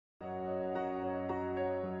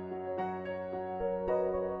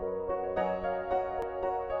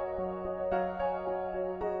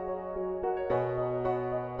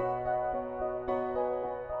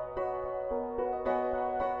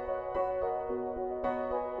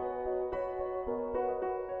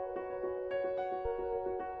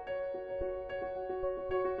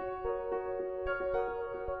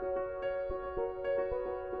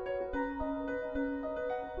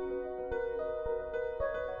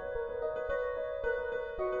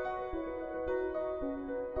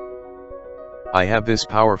I have this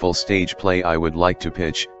powerful stage play I would like to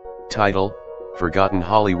pitch, title, Forgotten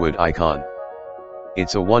Hollywood Icon.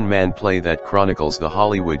 It's a one-man play that chronicles the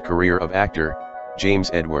Hollywood career of actor, James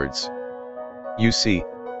Edwards. You see,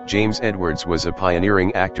 James Edwards was a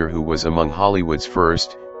pioneering actor who was among Hollywood's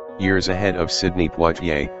first, years ahead of Sidney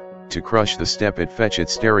Poitier, to crush the step-it-fetch-it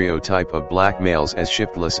stereotype of black males as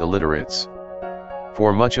shiftless illiterates.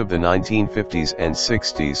 For much of the 1950s and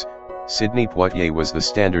 60s, Sidney Poitier was the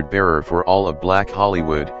standard-bearer for all of black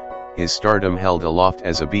Hollywood, his stardom held aloft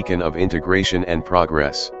as a beacon of integration and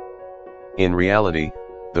progress. In reality,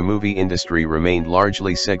 the movie industry remained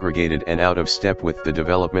largely segregated and out of step with the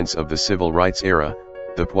developments of the civil rights era.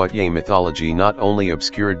 The Poitier mythology not only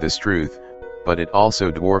obscured this truth, but it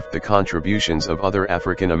also dwarfed the contributions of other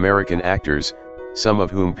African American actors, some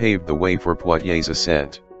of whom paved the way for Poitier's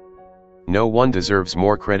ascent. No one deserves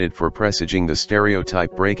more credit for presaging the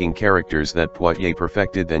stereotype-breaking characters that Poitier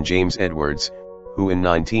perfected than James Edwards, who in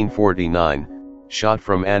 1949, shot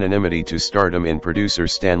from anonymity to stardom in producer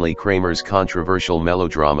Stanley Kramer's controversial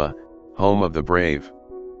melodrama, Home of the Brave.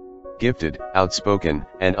 Gifted, outspoken,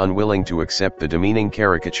 and unwilling to accept the demeaning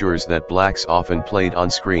caricatures that blacks often played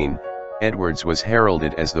on screen, Edwards was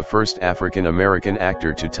heralded as the first African American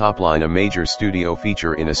actor to topline a major studio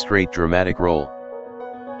feature in a straight dramatic role.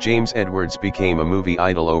 James Edwards became a movie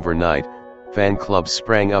idol overnight. Fan clubs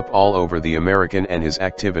sprang up all over the American and his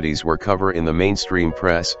activities were covered in the mainstream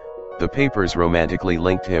press. The papers romantically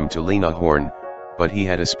linked him to Lena Horne, but he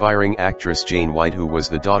had aspiring actress Jane White, who was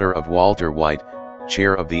the daughter of Walter White,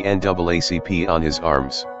 chair of the NAACP, on his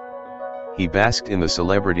arms. He basked in the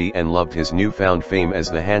celebrity and loved his newfound fame as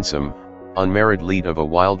the handsome, unmarried lead of a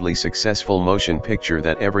wildly successful motion picture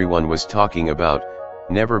that everyone was talking about.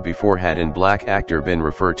 Never before had a black actor been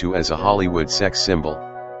referred to as a Hollywood sex symbol.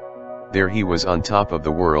 There he was on top of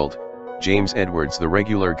the world, James Edwards, the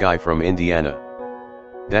regular guy from Indiana.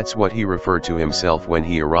 That's what he referred to himself when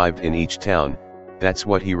he arrived in each town, that's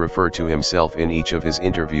what he referred to himself in each of his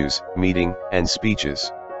interviews, meeting, and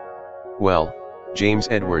speeches. Well, James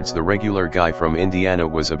Edwards, the regular guy from Indiana,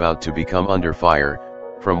 was about to become under fire,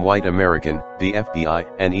 from white American, the FBI,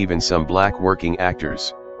 and even some black working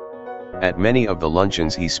actors. At many of the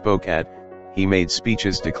luncheons he spoke at, he made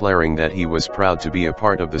speeches declaring that he was proud to be a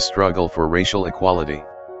part of the struggle for racial equality.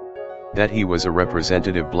 That he was a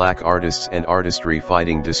representative black artist and artistry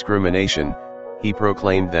fighting discrimination. He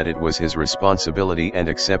proclaimed that it was his responsibility and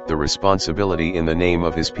accept the responsibility in the name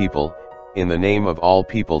of his people, in the name of all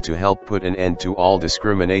people, to help put an end to all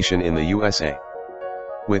discrimination in the USA.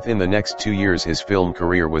 Within the next 2 years his film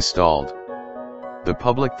career was stalled. The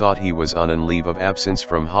public thought he was on a leave of absence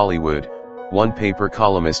from Hollywood. One paper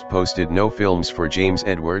columnist posted, "No films for James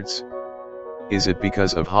Edwards? Is it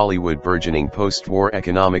because of Hollywood burgeoning post-war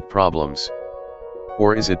economic problems?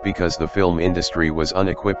 Or is it because the film industry was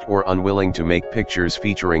unequipped or unwilling to make pictures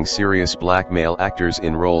featuring serious black male actors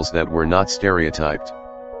in roles that were not stereotyped?"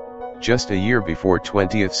 Just a year before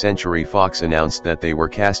 20th Century Fox announced that they were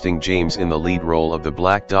casting James in the lead role of the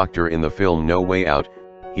Black Doctor in the film No Way Out,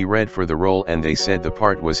 he read for the role and they said the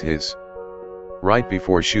part was his. Right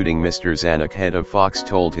before shooting, Mr. Zanuck, head of Fox,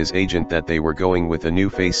 told his agent that they were going with a new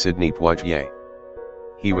face, Sidney Poitier.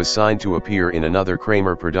 He was signed to appear in another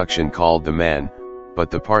Kramer production called The Man, but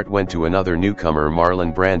the part went to another newcomer,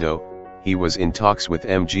 Marlon Brando. He was in talks with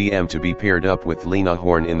MGM to be paired up with Lena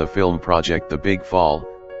Horne in the film project The Big Fall.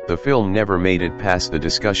 The film never made it past the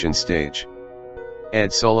discussion stage.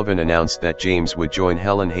 Ed Sullivan announced that James would join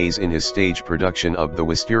Helen Hayes in his stage production of The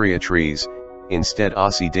Wisteria Trees. Instead,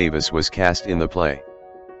 Ossie Davis was cast in the play.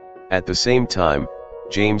 At the same time,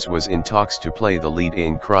 James was in talks to play the lead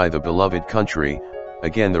in Cry the Beloved Country.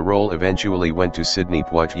 Again, the role eventually went to Sidney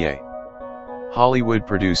Poitier. Hollywood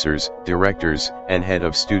producers, directors, and head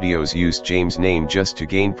of studios used James' name just to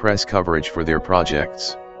gain press coverage for their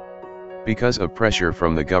projects. Because of pressure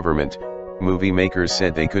from the government, movie makers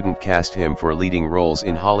said they couldn't cast him for leading roles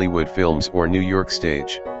in Hollywood films or New York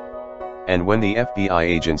stage. And when the FBI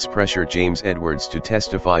agents pressured James Edwards to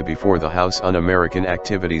testify before the House Un-American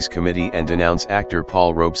Activities Committee and denounce actor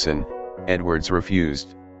Paul Robeson, Edwards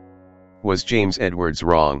refused. Was James Edwards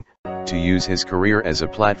wrong to use his career as a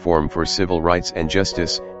platform for civil rights and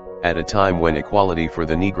justice, at a time when equality for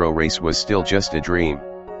the Negro race was still just a dream?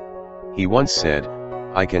 He once said,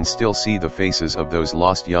 "I can still see the faces of those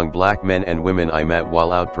lost young black men and women I met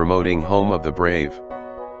while out promoting Home of the Brave.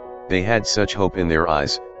 They had such hope in their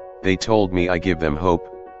eyes. They told me I give them hope.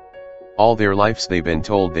 All their lives they've been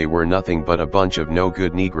told they were nothing but a bunch of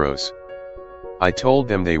no-good Negroes. I told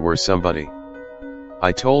them they were somebody.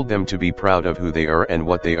 I told them to be proud of who they are and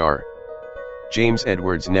what they are." James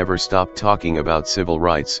Edwards never stopped talking about civil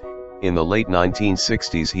rights. In the late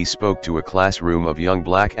 1960s he spoke to a classroom of young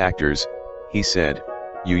black actors. He said,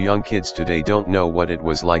 "You young kids today don't know what it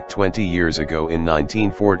was like 20 years ago in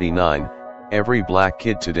 1949, every black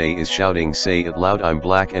kid today is shouting, say it loud, I'm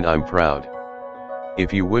black and I'm proud."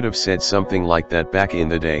 If you would have said something like that back in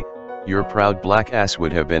the day, your proud black ass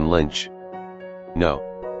would have been lynched. No.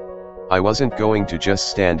 I wasn't going to just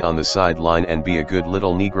stand on the sideline and be a good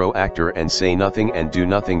little Negro actor and say nothing and do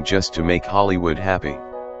nothing just to make Hollywood happy.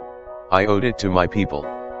 I owed it to my people.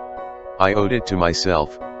 I owed it to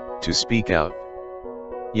myself, to speak out.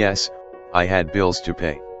 Yes, I had bills to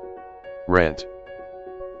pay. Rent.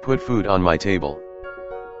 Put food on my table.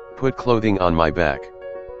 Put clothing on my back.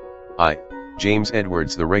 James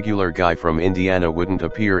Edwards, the regular guy from Indiana, wouldn't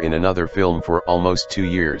appear in another film for almost 2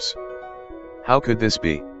 years. How could this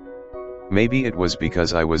be? Maybe it was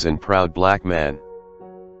because I was an proud black man.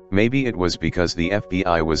 Maybe it was because the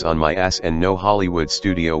FBI was on my ass and no Hollywood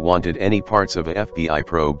studio wanted any parts of a FBI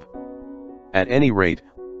probe. At any rate,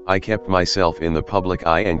 I kept myself in the public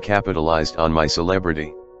eye and capitalized on my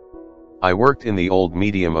celebrity. I worked in the old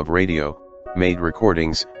medium of radio, made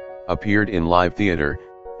recordings, appeared in live theater,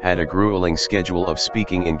 had a grueling schedule of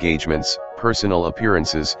speaking engagements, personal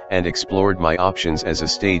appearances, and explored my options as a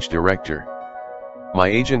stage director. My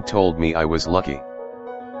agent told me I was lucky.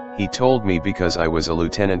 He told me because I was a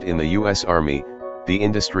lieutenant in the US Army, the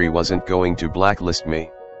industry wasn't going to blacklist me.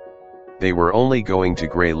 They were only going to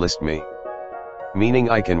graylist me. Meaning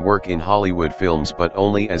I can work in Hollywood films but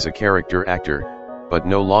only as a character actor, but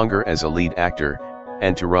no longer as a lead actor.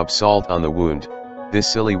 And to rub salt on the wound,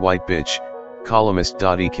 this silly white bitch, columnist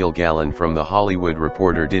Dottie Kilgallen from The Hollywood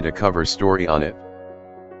Reporter did a cover story on it.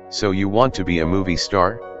 So you want to be a movie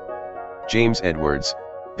star? James Edwards,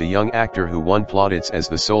 the young actor who won plaudits as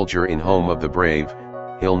the soldier in Home of the Brave,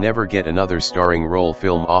 he'll never get another starring role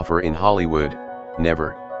film offer in Hollywood,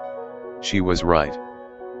 never. She was right.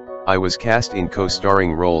 I was cast in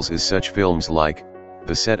co-starring roles in such films like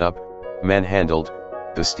The Setup, Manhandled,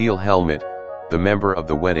 The Steel Helmet, The Member of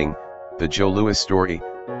the Wedding, The Joe Louis Story,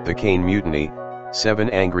 The Caine Mutiny, 7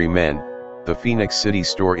 Angry Men, The Phoenix City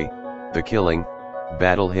Story, The Killing,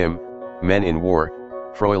 Battle Hymn, Men in War,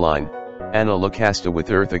 Fräulein, Anna LaCasta with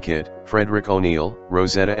Eartha Kitt, Frederick O'Neill,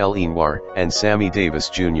 Rosetta L. Enoir, and Sammy Davis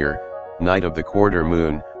Jr., Night of the Quarter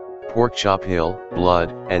Moon, Pork Chop Hill,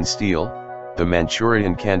 Blood and Steel, The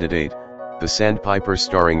Manchurian Candidate, The Sandpiper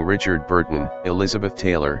starring Richard Burton, Elizabeth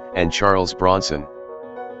Taylor, and Charles Bronson,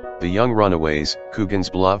 The Young Runaways, Coogan's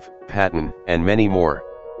Bluff, Patton, and many more.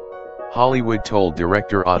 Hollywood told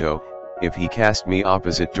director Otto, if he cast me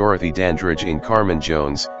opposite Dorothy Dandridge in Carmen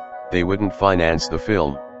Jones, they wouldn't finance the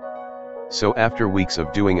film. So after weeks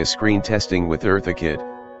of doing a screen testing with Eartha Kitt,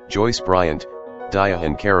 Joyce Bryant,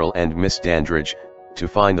 Diane Carroll and Miss Dandridge, to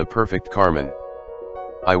find the perfect Carmen,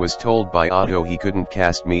 I was told by Otto he couldn't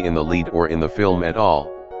cast me in the lead or in the film at all.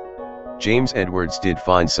 James Edwards did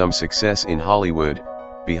find some success in Hollywood,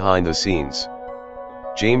 behind the scenes.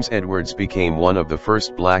 James Edwards became one of the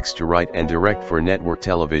first blacks to write and direct for network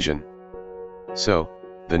television. So,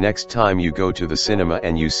 the next time you go to the cinema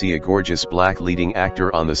and you see a gorgeous black leading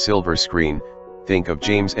actor on the silver screen, think of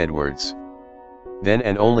James Edwards. Then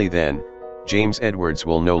and only then, James Edwards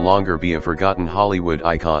will no longer be a forgotten Hollywood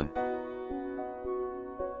icon.